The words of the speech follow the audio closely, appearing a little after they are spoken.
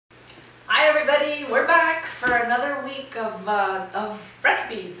Hi everybody, we're back for another week of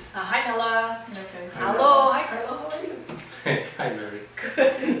recipes. Hi Nella. Okay. Hello, hi Carlo, how are you? Hi Mary.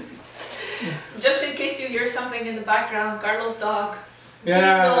 Good. Just in case you hear something in the background, Carlo's dog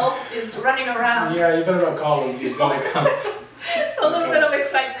Diesel is running around. Yeah, you better not call him, he's gonna come. So a little bit of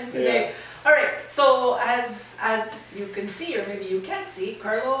excitement today. Yeah. Alright, so as you can see, or maybe you can't see,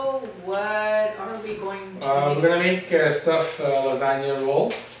 Carlo, what are we going to make? We're gonna make stuffed lasagna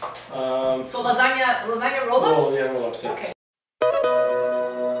roll. So lasagna roll-ups? Oh, yeah, roll-ups, yeah. Okay.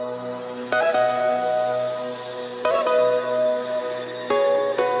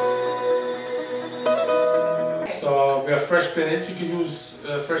 So we have fresh spinach. You can use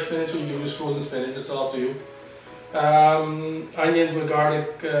fresh spinach or you can use frozen spinach, it's all up to you. Onions with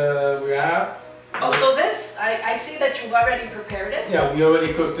garlic we have. Oh, so this, I see that you've already prepared it? Yeah, we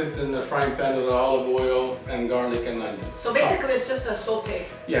already cooked it in the frying pan with olive oil and garlic and onions. So basically it's just a saute?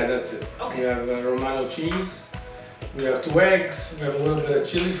 Yeah, that's it. Okay. We have Romano cheese, we have 2 eggs, we have a little bit of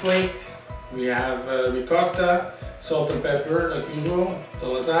chili flake, we have ricotta, salt and pepper like usual, the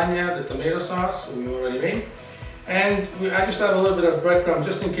lasagna, the tomato sauce we already made, and I just have a little bit of breadcrumbs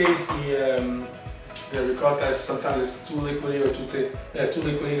just in case the ricotta sometimes it's too liquidy or too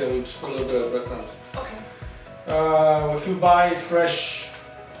liquidy, then we just put a little bit of breadcrumbs. Okay. If you buy fresh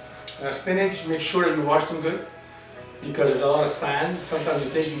spinach, make sure that you wash them good because there's a lot of sand. Sometimes you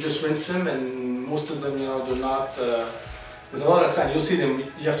think you just rinse them, and most of them, you know, they're not. There's a lot of sand. You'll see them.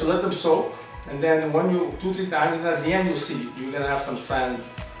 You have to let them soak, and then when you 2-3 times, and at the end you'll see you're gonna have some sand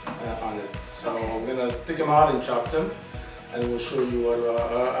on it. So we're gonna take them out and chop them, and we'll show you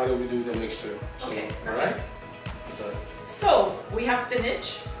how do we do the mixture. So, okay. All right. So we have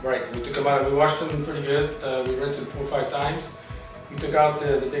spinach. Right. We took them out. We washed them pretty good. We rinsed them 4 or 5 times. We took out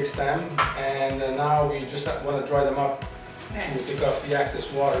the big stem, and now we just want to dry them up. Okay. We'll take off the excess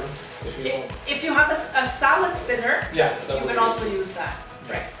water. If you have a salad spinner, yeah, you can also use that.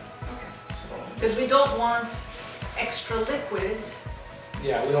 Right. Okay. Because we don't want extra liquid.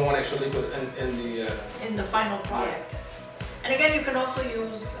 Yeah, we don't want extra liquid in the final product. Yeah. And again, you can also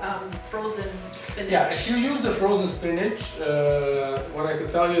use frozen spinach. Yeah, if you use the frozen spinach, what I can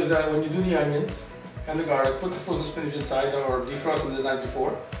tell you is that when you do the onions and the garlic, put the frozen spinach inside or defrost them the night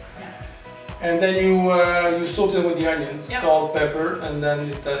before. Yeah. And then you saute them with the onions, yep. Salt, pepper, and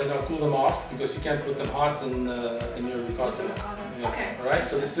then cool them off because you can't put them hot in your ricotta. Yeah. Okay. All right,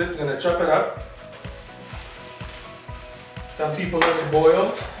 so this is it. We're going to chop it up. Some people let it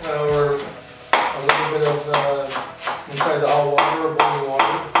boil or a little bit of inside the hot water or boiling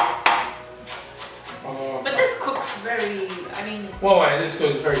water. But this cooks very, I mean... Well, right, this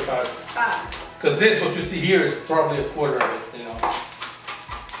cooks very fast. It's fast. Because this, what you see here, is probably a quarter of it, you know.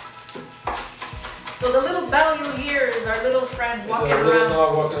 So the little value here is our little friend walking around. It's a little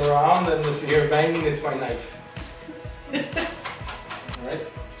dog walking around, and if you hear banging, it's my knife. Alright?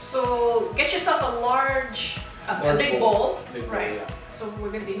 So get yourself a big bowl. Big bowl, right? Yeah. So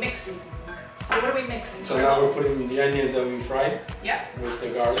we're going to be mixing. So what are we mixing? So now we're putting the onions that we fried. Yeah. With the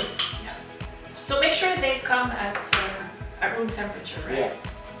garlic. Yeah. So make sure they come at room temperature, right? Yeah.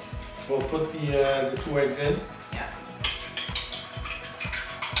 We'll put the 2 eggs in. Yeah.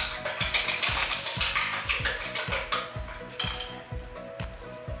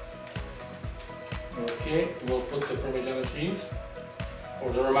 Okay, we'll put the Parmesan cheese,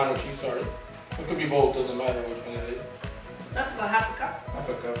 or the Romano cheese, sorry. It could be both, doesn't matter which one it is. That's about half a cup. Half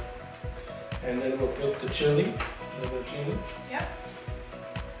a cup. And then we'll put the chili, a little bit of chili. Yeah.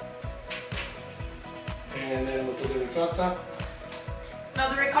 And then we'll put the ricotta. Now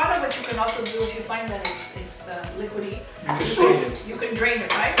the ricotta, what you can also do if you find that it's liquidy, you can drain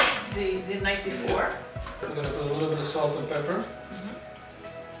it, right? The night before. Yeah. We're going to put a little bit of salt and pepper.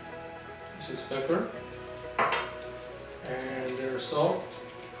 This is pepper. And there's salt.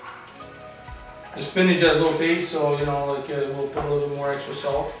 The spinach has no taste, so you know, like we'll put a little bit more extra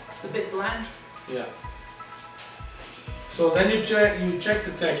salt. It's a bit bland. Yeah. So then you check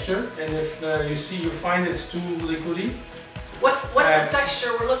the texture, and if you find it's too liquidy. What's the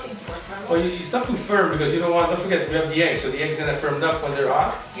texture we're looking for, Carlo? Well, you something firm because you don't forget we have the eggs, so the eggs gonna firm up when they're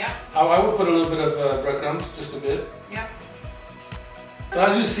hot. Yeah. I would put a little bit of breadcrumbs, just a bit. Yeah. So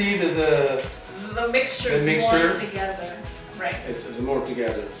as you see the mixture is more together, right? It's more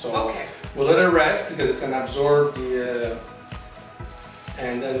together. So okay. We'll let it rest because it's gonna absorb the.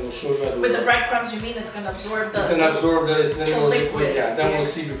 And then we'll show you how to with the breadcrumbs, you mean it's going to absorb the... It's going to absorb the liquid. Yeah, then we'll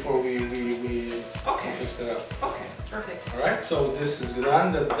see before we fix it up. Okay, perfect. Alright, so this is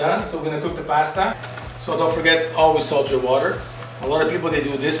done, that's done. So we're going to cook the pasta. So don't forget, always salt your water. A lot of people, they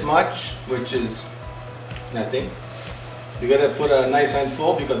do this much, which is nothing. You gotta put a nice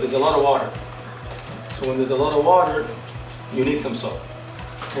handful because there's a lot of water. So when there's a lot of water, you need some salt.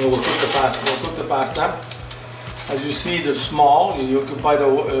 And we'll cook the pasta. We'll cook the pasta. As you see, they're small. You can buy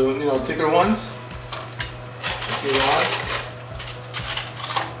the thicker ones if you want.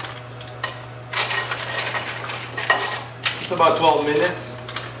 It's about 12 minutes,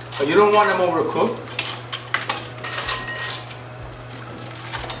 but you don't want them overcooked.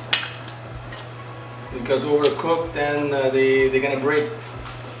 Because overcooked, then they're gonna break.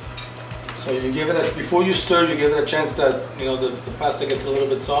 So you give it before you stir, you give it a chance that the pasta gets a little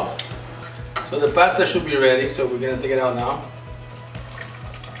bit soft. So the pasta should be ready. So we're gonna take it out now.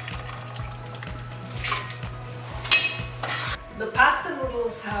 The pasta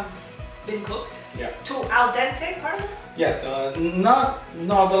noodles have been cooked. Yeah. To al dente, pardon? Yes. No.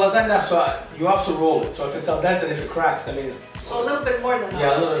 The lasagna. So you have to roll it. So if it's al dente, if it cracks, that means. So a little bit more than that.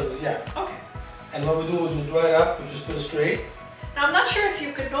 Yeah, a little bit. Yeah. Okay. And what we do is we dry it up. We just put it straight. Now I'm not sure if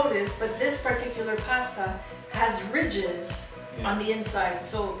you could notice, but this particular pasta has ridges on the inside.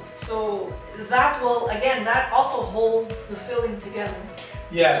 So that will, again, that also holds the filling together.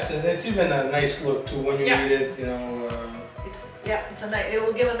 Yes, and it's even a nice look too when you eat it. It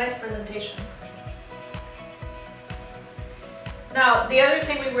will give a nice presentation. Now the other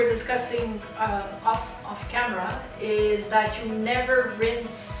thing we were discussing off camera is that you never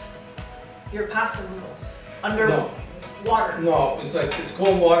rinse your pasta noodles under water. No, it's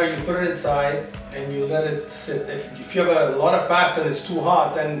cold water. You put it inside and you let it sit. If you have a lot of pasta and it's too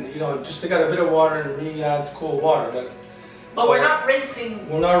hot, then just take out a bit of water and re-add cold water. But we're not rinsing.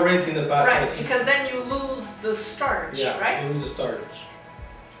 We're not rinsing the pasta. Right, because then you lose the starch, right? You lose the starch,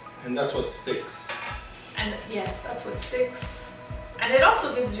 and that's what sticks. And yes, that's what sticks. And it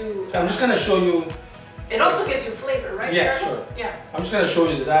also gives you. I'm just gonna show you. It also gives you flavor, right? Yeah, Carol? sure. Yeah. I'm just gonna show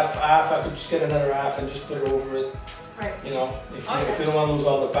you this half. I could just get another half and just put it over it. Right. If you don't want to lose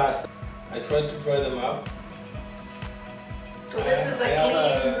all the pasta. I tried to dry them out. So this is a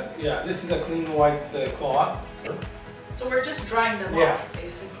clean. This is a clean white cloth. So we're just drying them off,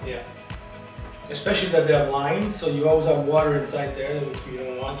 basically. Yeah. Especially that they have lines, so you always have water inside there, which you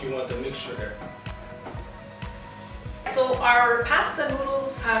don't want. You want the mixture there. So our pasta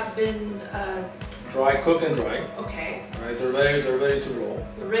noodles have been cooked and dry. Okay. Right, they're ready to roll.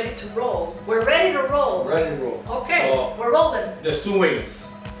 We're ready to roll. We're ready to roll. Ready to roll. Okay, so we're rolling. There's two ways.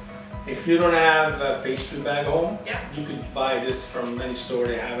 If you don't have a pastry bag home, you could buy this from any store.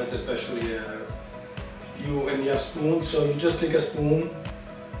 They have it, especially you have spoons. So you just take a spoon,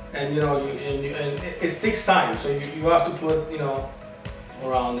 and it takes time. So you have to put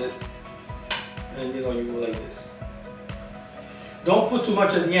around it, and you go like this. Don't put too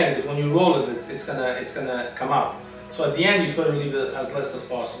much at the end, because when you roll it, it's gonna come out. So at the end, you try to leave it as less as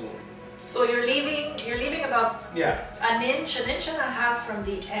possible. So you're leaving about an inch and a half from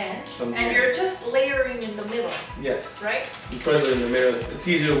the end, and you're just layering in the middle. Yes. Right? You try to in the middle. It's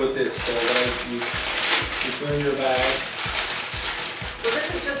easier with this. So you put in your bag. So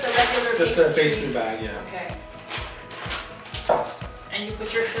this is just a regular pastry. Just a pastry bag, yeah. Okay. And you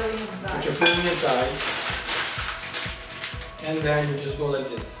put your filling inside. Put your filling inside. And then you just go like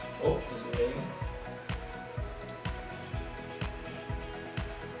this. Oh, it's getting.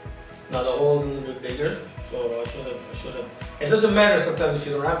 Now the hole's a little bit bigger, so I should have. It doesn't matter sometimes if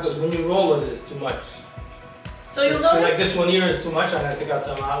you don't have, because when you roll it, it's too much. So you'll notice. So like this one here is too much. I have to take out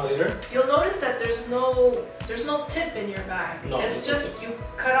some out later. You'll notice that there's no tip in your bag. No, it's just you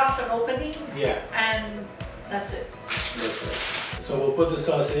cut off an opening. Yeah. And that's it. That's it. So we'll put the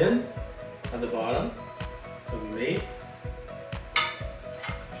sauce in at the bottom that we made.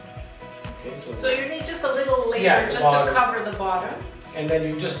 Okay, so you need just a little layer just to cover the bottom. And then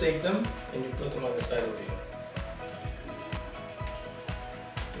you just take them and you put them on the side of you.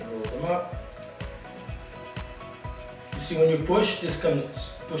 You roll them up. You see when you push, this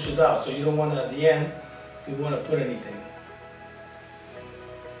pushes out. So you don't want to, at the end, you want to put anything.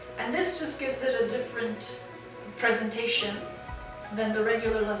 And this just gives it a different presentation than the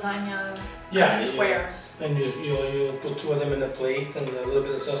regular lasagna squares. And you put two of them in a plate and a little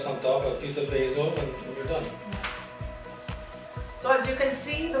bit of sauce on top, a piece of basil, and you're done. So as you can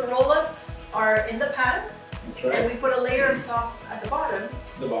see, the roll-ups are in the pan. That's right. And we put a layer of sauce at the bottom.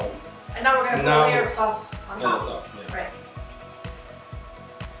 The bottom. And now we're going to put a layer of sauce on top. Yeah. Right.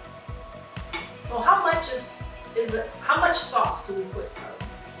 So how much sauce do we put?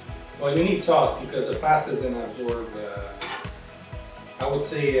 Well, you need sauce because the pasta is going to absorb. I would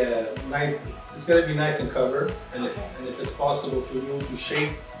say it's going to be nice and covered, and if it's possible for you to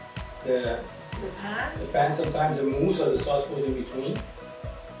shape the pan sometimes it moves, so the sauce goes in between.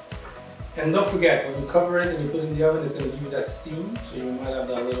 And don't forget, when you cover it and you put it in the oven, it's going to give you that steam, so you might have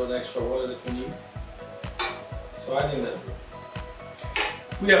that little extra oil that you need. So I think that's it.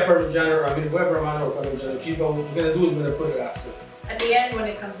 We have Parmesan, I mean, we have Romano or Parmesan cheese, but what we're going to do is we're going to put it after. At the end when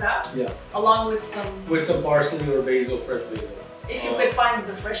it comes out? Yeah. Along with some... With some parsley or basil, fresh basil. If you could find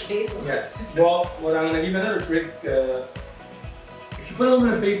the fresh basil. Yes. Well, what I'm going to give you another trick. If you put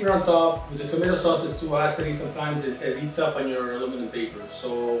aluminum paper on top, with the tomato sauce it's too acidy, sometimes it eats up on your aluminum paper.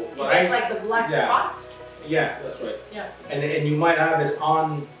 So it's like the black spots? Yeah, that's right. Yeah. And you might have it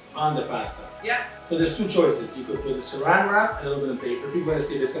on the pasta. Yeah. So there's two choices. You could put the saran wrap and aluminum paper. People are going to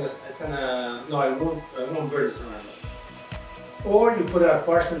see it's gonna no, I won't burn the saran wrap. Or you put a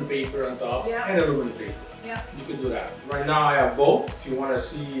parchment paper on top and aluminum paper. Yeah. You could do that. Right now I have both. If you want to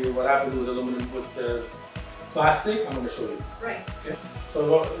see what happens with aluminum with the plastic, I'm going to show you. Right. Okay.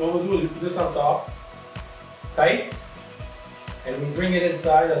 So what we'll do is we put this on top, tight, and we bring it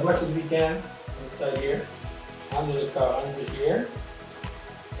inside as much as we can, inside here, under here,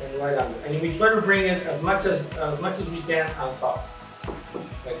 and right under. And we try to bring it as much as we can on top,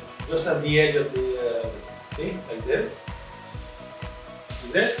 like just at the edge of the see, like this.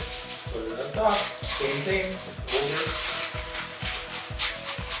 Do this, put it on top, same thing, over.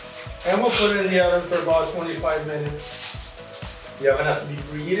 And we'll put it in the oven for about 25 minutes. The oven has to be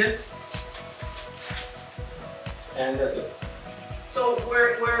preheated. And that's it. So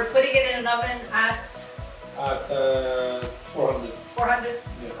we're putting it in an oven at 400. 400?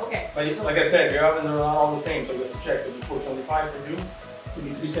 Yeah. Okay. But so like I said, your ovens are not all the same, so we have to check. It could be 425 for you, it could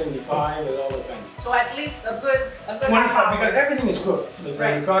be 375, it all depends. So at least a good 25, because everything is cooked. The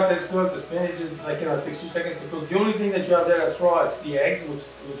ricotta is cooked, the spinach is like, it takes 2 seconds to cook. The only thing that you have there that's raw is the eggs,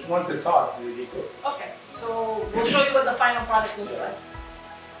 which once it's hot, they cook. Okay, so we'll show you what the final product looks like.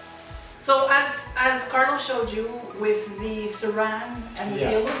 So as Carlos showed you with the saran and with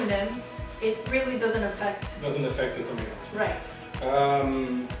the aluminum, it really doesn't affect the tomatoes. Right.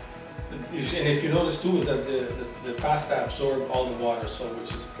 And if you notice too, is that the pasta absorbs all the water, so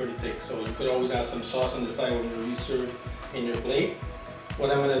which is pretty thick. So you could always have some sauce on the side when you reserve in your plate.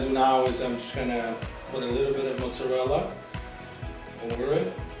 What I'm going to do now is I'm just going to put a little bit of mozzarella over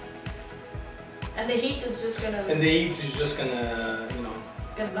it. And the heat is just going to... And the heat is just going to,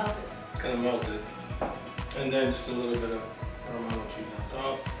 going to melt it. Going to melt it. And then just a little bit of Romano cheese on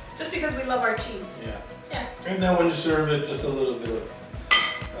top. Just because we love our cheese. Yeah. Yeah. And then when you serve it, just a little bit of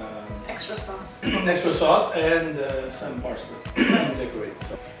extra sauce. Extra sauce and some parsley. Decorate.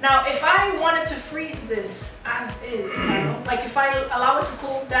 So. Now, if I wanted to freeze this as is, like if I allow it to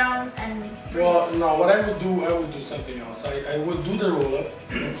cool down and freeze. Well, no. What I would do something else. I would do the roll up.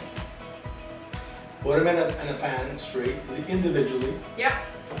 Put them in a pan straight, individually. Yeah.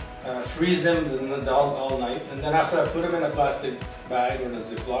 Freeze them all night, and then after I put them in a plastic bag or in a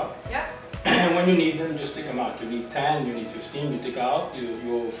Ziploc. Yeah. And when you need them, just take them out. You need 10, you need 15, you take out,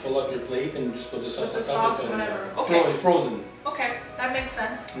 you fill up your plate and you just put the sauce on top. Sauce, whatever. Okay. Frozen. Okay, that makes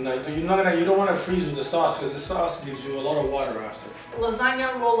sense. No, you don't want to freeze with the sauce because the sauce gives you a lot of water after.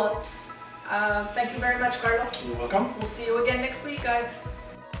 Lasagna roll-ups. Thank you very much, Carlo. You're welcome. We'll see you again next week, guys.